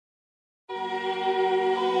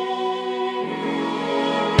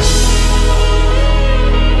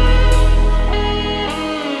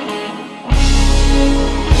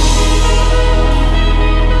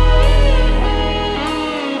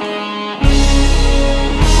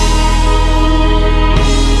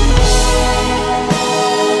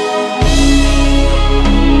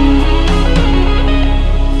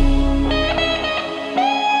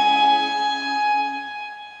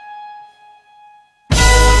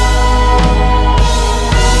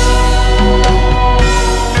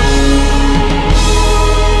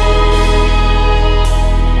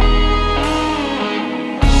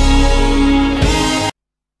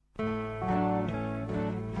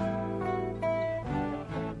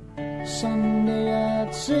Sunday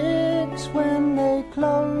at 6, when they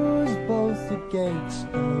closed both the gates,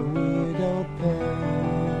 a widowed pair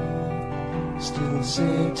still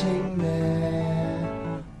sitting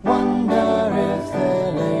there. Wonder if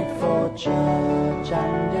they're late for church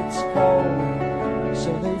and it's cold,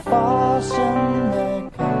 so they fasten their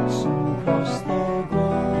coats and cross the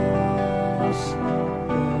grass.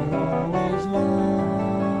 They'll always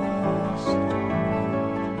last.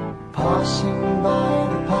 Passing by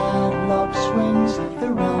the padlock swings, the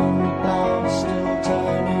roundabout still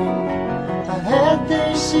turning. Ahead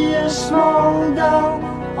they see a small girl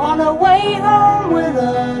on her way home with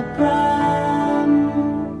a pram.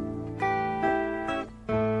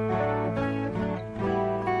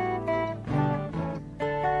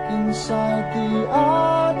 Inside the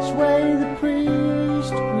archway the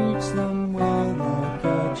priest greets them with a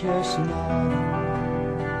courteous nod.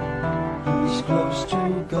 He's close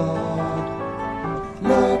to God,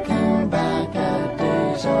 looking back at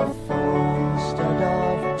days of 4 instead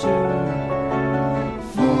of 2.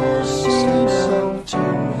 Years seems so, 2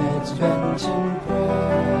 heads bent in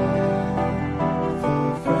prayer,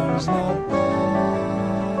 4 friends not there.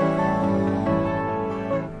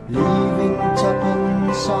 Leaving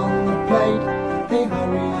tuppence on the plate, they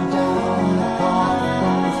hurry down the path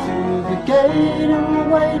and through the gate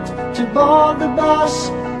and wait to board the bus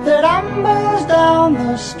that ambers down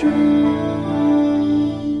the street.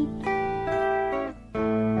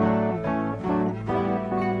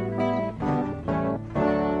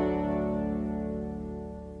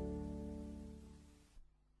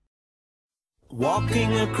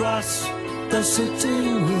 Walking across the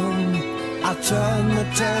sitting room, I turn the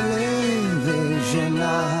television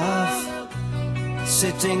off.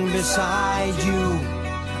 Sitting beside you,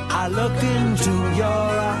 I look into your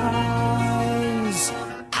eyes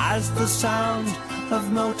as the sound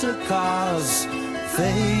of motor cars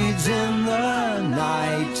fades in the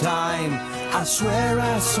night time. I swear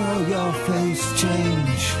I saw your face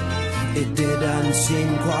change. It didn't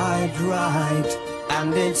seem quite right.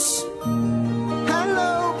 And it's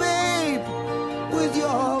hello babe, with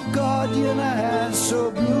your guardian eyes so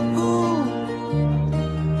blue.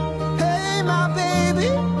 Hey my baby,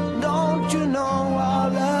 don't you know our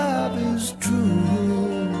love is true?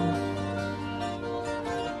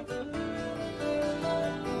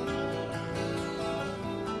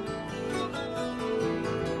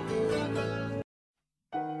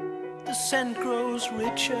 The scent grows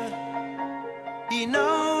richer. He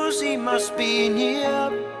knows he must be near.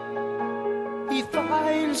 He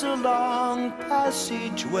finds a long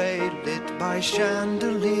passageway lit by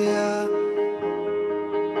chandelier.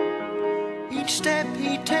 Each step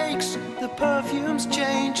he takes, the perfumes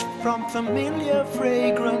change from familiar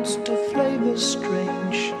fragrance to flavors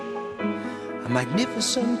strange. A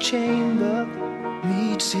magnificent chamber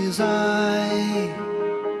meets his eye.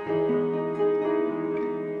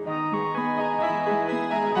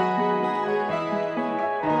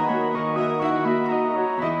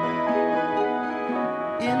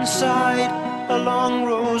 Inside, a long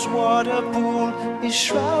rose water pool is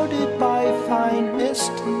shrouded by fine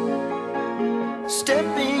mist.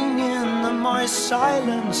 Stepping in the moist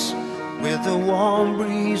silence, with a warm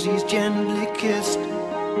breeze he's gently kissed.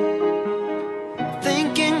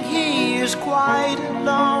 Thinking he is quite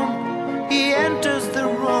alone, he enters the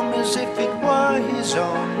room as if it were his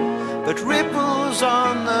own. But ripples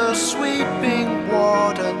on the sweeping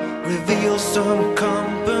water reveal some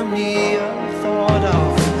company unthought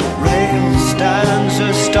of. Rail stands